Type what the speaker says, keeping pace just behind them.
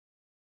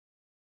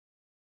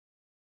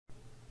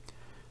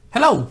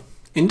Hello!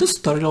 In this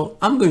tutorial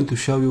I'm going to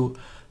show you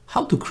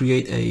how to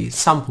create a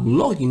sample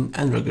login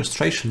and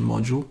registration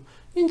module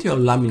into your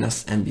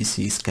Laminas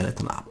MVC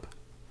skeleton app.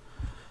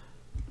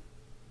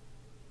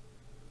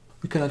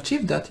 We can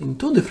achieve that in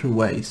two different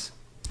ways.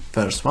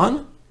 First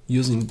one,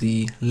 using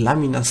the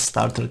Laminas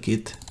Starter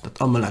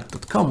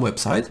Kit.omelac.com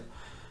website,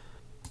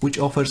 which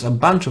offers a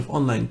bunch of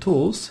online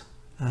tools.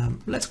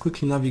 Let's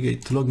quickly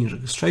navigate to login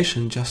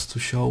registration just to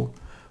show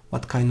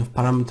what kind of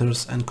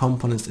parameters and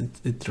components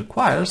it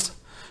requires.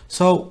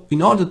 So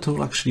in order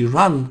to actually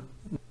run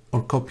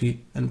or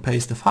copy and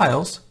paste the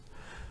files,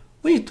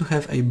 we need to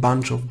have a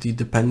bunch of the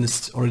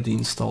dependencies already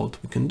installed.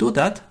 We can do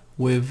that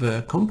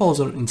with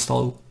Composer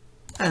install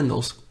and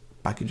those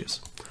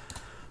packages.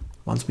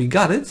 Once we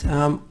got it,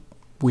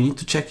 we need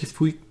to check if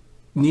we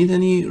need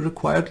any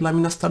required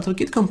Laminas Starter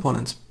Kit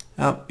components.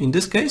 In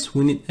this case,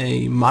 we need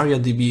a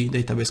MariaDB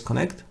database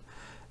connect.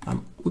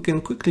 We can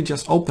quickly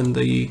just open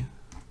the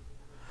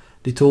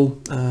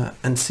tool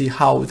and see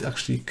how it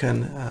actually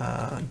can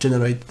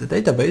generate the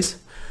database,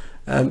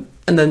 and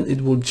then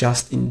it will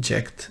just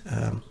inject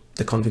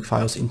the config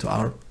files into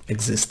our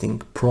existing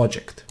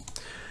project.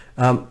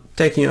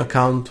 Taking into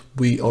account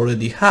we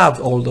already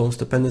have all those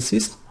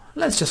dependencies,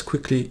 let's just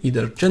quickly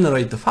either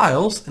generate the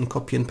files and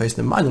copy and paste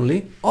them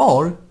manually,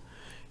 or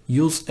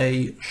use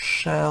a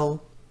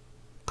shell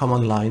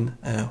command line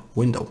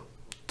window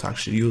to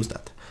actually use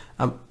that.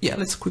 Yeah,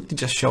 let's quickly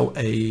just show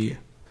a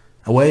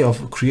way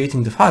of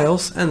creating the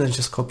files and then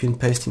just copy and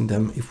pasting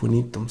them if we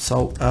need them.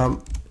 So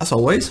as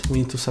always, we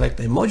need to select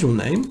a module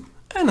name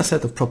and a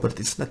set of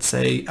properties. Let's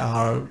say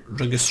our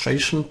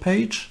registration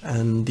page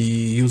and the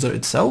user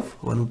itself,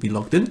 when we'll be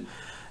logged in,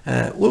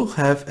 will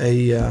have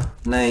a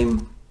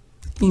name,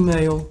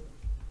 email,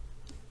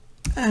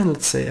 and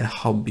let's say a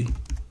hobby.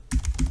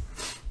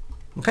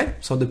 Okay,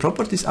 so the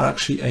properties are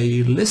actually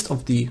a list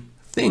of the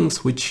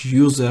things which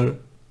user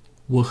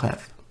will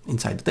have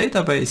inside the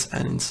database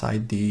and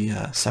inside the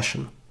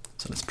session.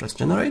 So let's press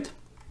generate.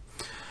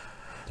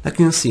 Like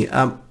you can see,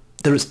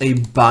 there is a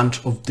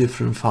bunch of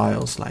different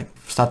files, like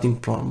starting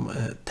from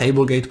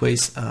table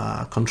gateways,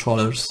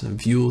 controllers,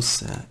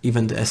 views,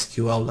 even the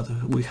SQL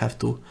that we have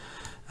to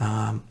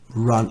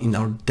run in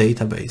our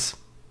database.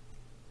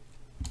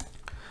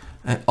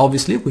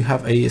 Obviously, we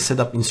have a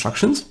setup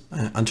instructions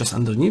just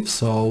underneath,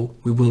 so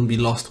we wouldn't be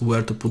lost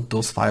where to put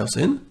those files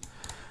in.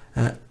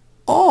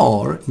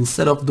 Or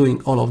instead of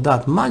doing all of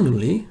that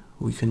manually,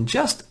 we can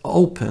just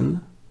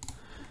open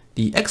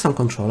the exam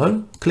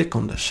controller, click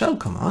on the shell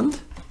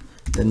command,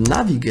 then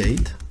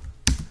navigate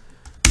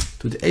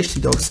to the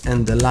htdocs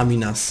and the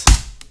Laminas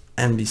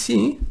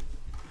MVC,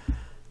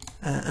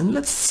 and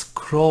let's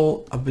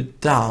scroll a bit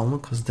down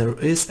because there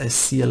is a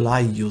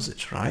CLI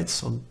usage, right?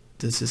 So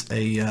this is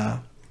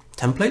a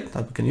template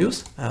that we can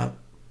use,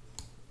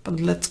 but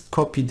let's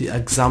copy the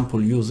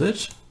example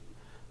usage.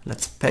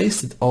 Let's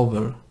paste it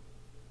over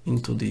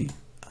into the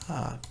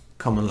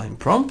command line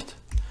prompt.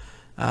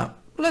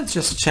 Let's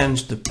just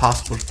change the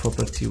password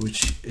property,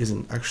 which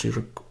isn't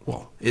actually,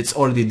 well, it's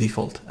already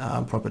default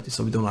property,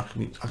 so we don't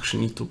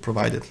actually need to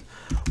provide it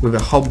with a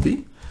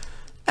hobby,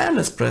 and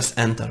let's press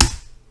enter.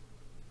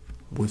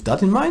 With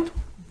that in mind,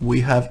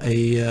 we have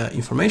a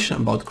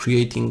information about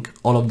creating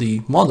all of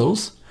the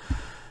models,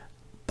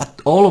 but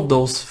all of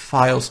those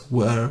files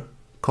were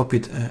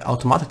copied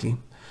automatically.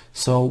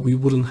 So we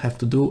wouldn't have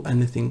to do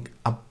anything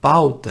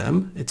about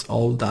them. It's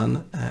all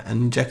done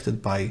and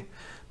injected by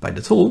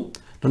the tool.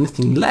 The only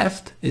thing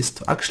left is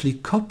to actually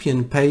copy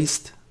and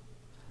paste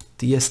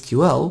the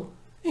SQL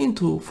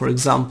into, for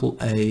example,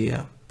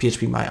 a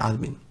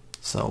phpMyAdmin.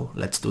 So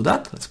let's do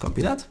that. Let's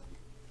copy that.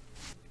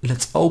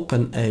 Let's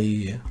open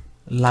a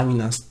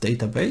Laminas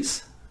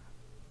database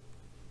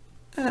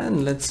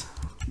and let's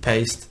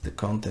paste the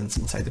contents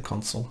inside the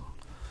console.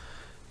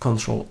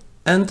 Control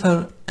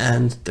enter,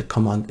 and the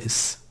command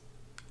is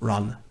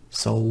run.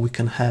 So we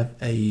can have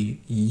a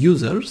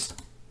users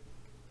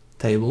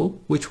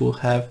table which will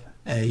have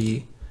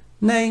a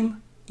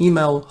name,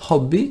 email,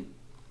 hobby,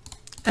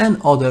 and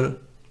other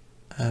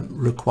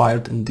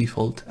required and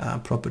default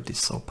properties.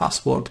 So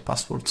password,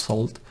 password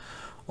salt,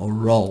 or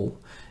role.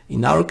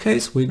 In our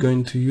case, we're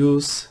going to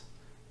use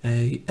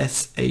a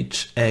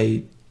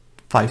SHA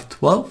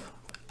 512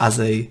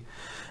 as a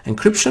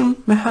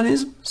encryption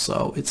mechanism,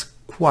 so it's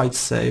quite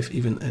safe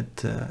even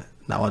at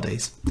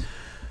nowadays.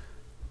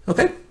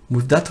 Okay,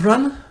 with that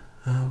run,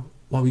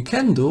 what we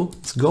can do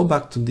is go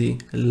back to the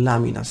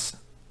Laminas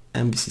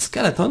MVC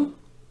skeleton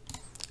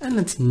and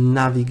let's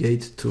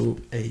navigate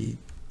to a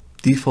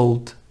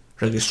default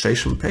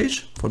registration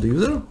page for the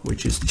user,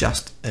 which is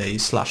just a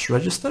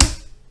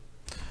 /register.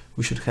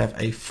 We should have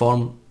a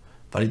form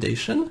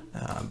validation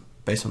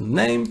based on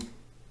name,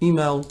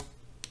 email,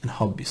 and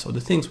hobby, so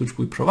the things which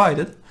we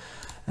provided,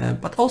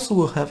 but also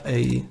we'll have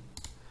a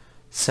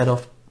set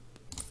of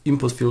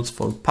input fields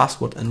for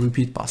password and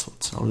repeat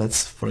password. So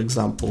let's, for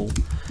example,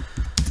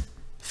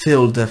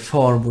 fill the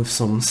form with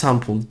some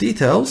sample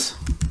details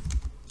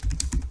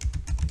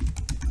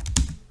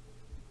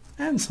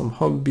and some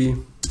hobby.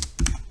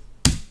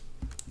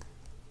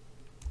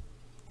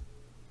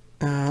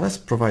 let's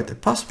provide a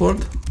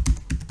password,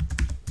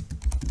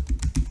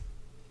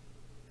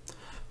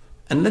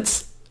 and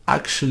let's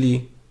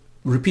actually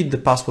repeat the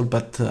password,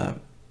 but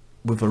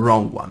with a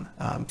wrong one.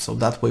 So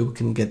that way we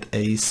can get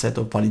a set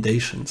of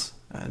validations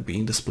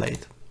being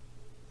displayed.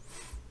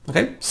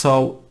 Okay,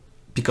 so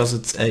because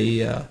it's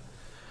a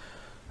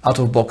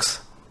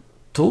out-of-box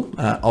tool,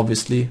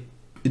 obviously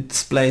it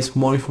displays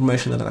more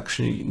information than I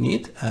actually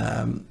need.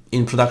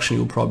 In production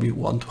you'll probably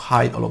want to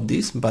hide all of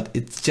this, but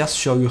it's just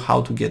show you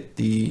how to get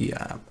the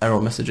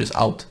error messages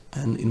out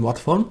and in what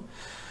form.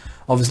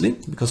 Obviously,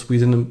 because we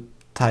didn't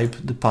type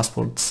the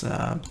passwords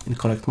in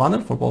correct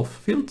manner for both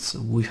fields,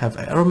 we have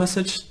an error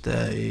message.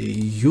 The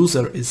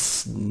user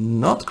is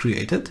not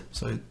created,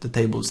 so the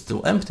table is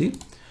still empty.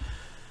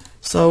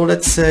 So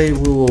let's say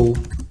we will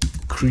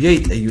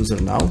create a user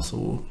now, so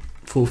we'll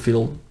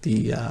fulfill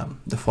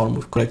the form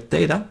with correct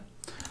data.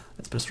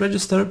 Let's press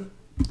register,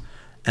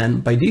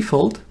 and by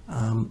default,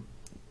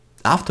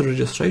 after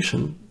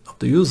registration of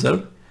the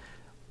user,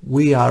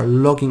 we are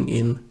logging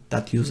in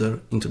that user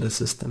into the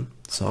system.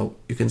 So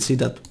you can see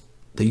that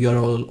the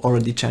URL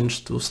already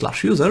changed to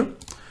 /user.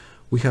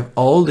 We have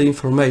all the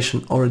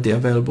information already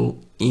available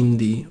in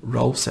the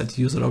row set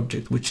user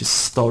object, which is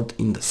stored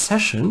in the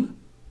session.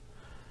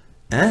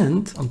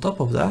 And on top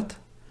of that,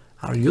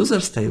 our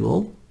users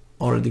table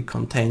already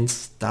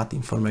contains that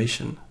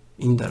information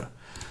in there.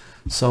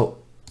 So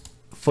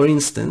for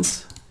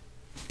instance,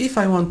 if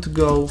I want to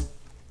go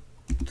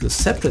to a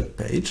separate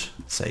page,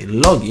 say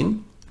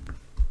login,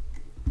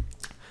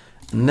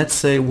 and let's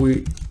say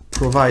we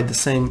provide the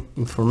same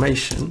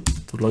information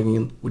to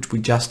login which we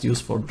just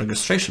used for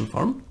registration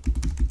form,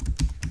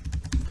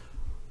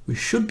 we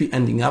should be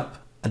ending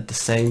up at the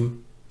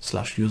same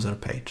 /user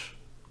page.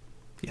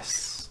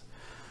 Yes.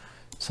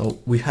 So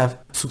we have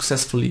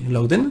successfully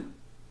logged in,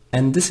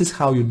 and this is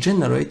how you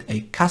generate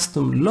a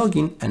custom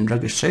login and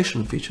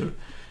registration feature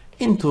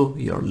into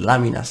your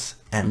Laminas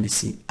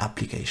MVC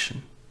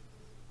application.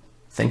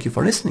 Thank you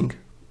for listening.